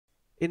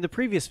In the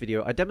previous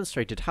video I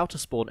demonstrated how to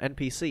spawn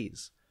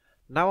NPCs.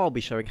 Now I'll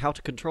be showing how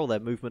to control their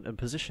movement and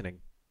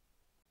positioning.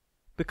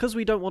 Because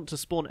we don't want to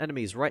spawn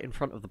enemies right in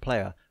front of the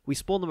player, we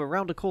spawn them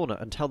around a corner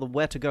and tell them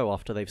where to go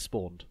after they've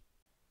spawned.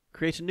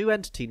 Create a new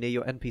entity near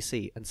your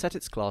NPC and set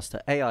its class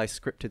to AI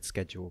scripted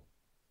schedule.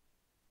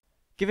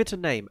 Give it a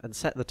name and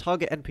set the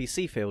target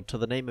NPC field to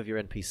the name of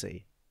your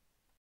NPC.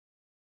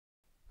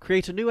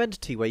 Create a new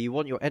entity where you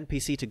want your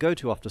NPC to go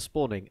to after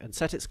spawning and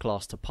set its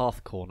class to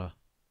path corner.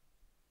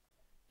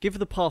 Give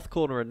the path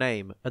corner a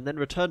name and then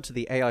return to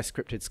the AI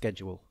scripted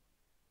schedule.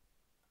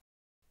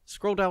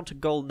 Scroll down to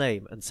goal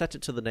name and set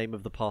it to the name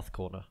of the path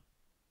corner.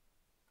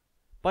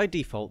 By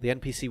default, the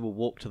NPC will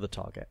walk to the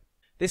target.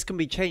 This can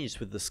be changed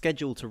with the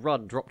schedule to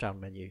run drop-down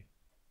menu.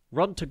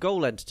 Run to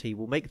goal entity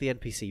will make the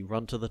NPC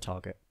run to the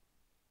target.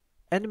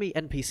 Enemy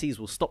NPCs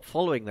will stop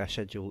following their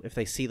schedule if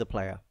they see the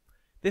player.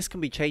 This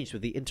can be changed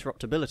with the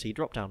interruptibility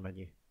drop-down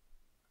menu.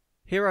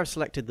 Here I've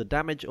selected the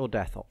damage or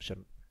death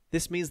option.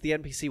 This means the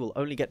NPC will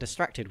only get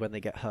distracted when they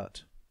get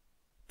hurt.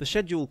 The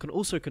schedule can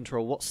also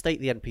control what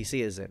state the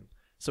NPC is in,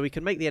 so we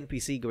can make the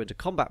NPC go into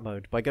combat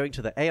mode by going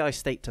to the AI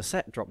state to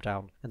set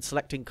drop-down and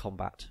selecting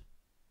combat.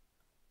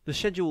 The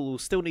schedule will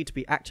still need to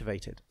be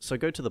activated, so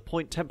go to the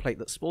point template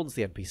that spawns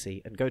the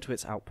NPC and go to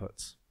its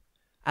outputs.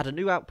 Add a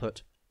new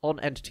output, on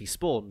entity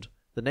spawned,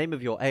 the name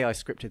of your AI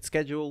scripted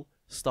schedule,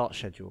 start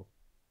schedule.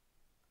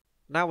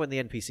 Now when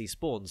the NPC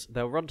spawns,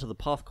 they'll run to the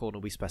path corner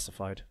we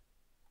specified.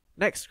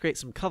 Next, create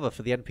some cover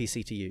for the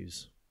NPC to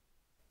use.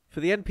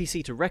 For the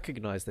NPC to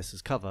recognise this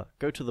as cover,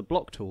 go to the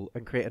block tool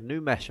and create a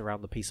new mesh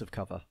around the piece of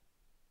cover.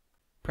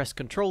 Press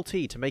Ctrl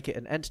T to make it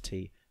an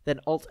entity, then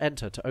Alt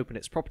Enter to open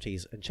its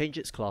properties and change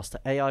its class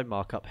to AI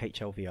Markup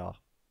HLVR.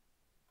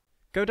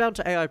 Go down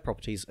to AI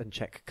Properties and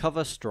check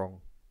Cover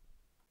Strong.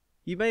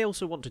 You may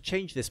also want to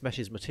change this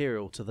mesh's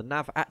material to the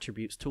Nav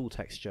Attributes tool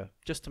texture,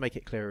 just to make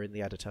it clearer in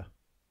the editor.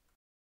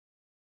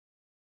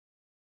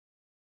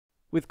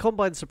 With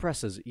combine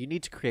suppressors, you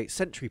need to create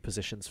sentry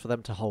positions for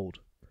them to hold.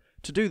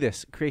 To do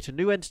this, create a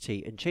new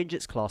entity and change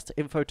its class to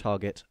info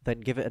target,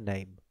 then give it a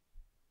name.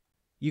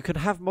 You can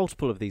have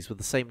multiple of these with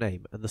the same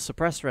name, and the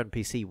suppressor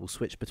NPC will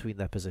switch between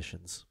their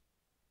positions.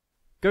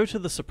 Go to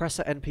the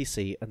suppressor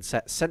NPC and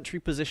set sentry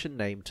position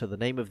name to the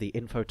name of the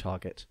info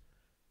target.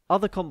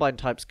 Other combine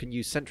types can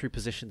use sentry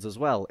positions as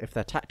well if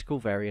their tactical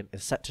variant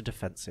is set to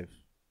defensive.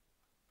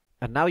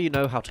 And now you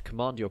know how to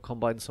command your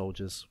combine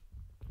soldiers.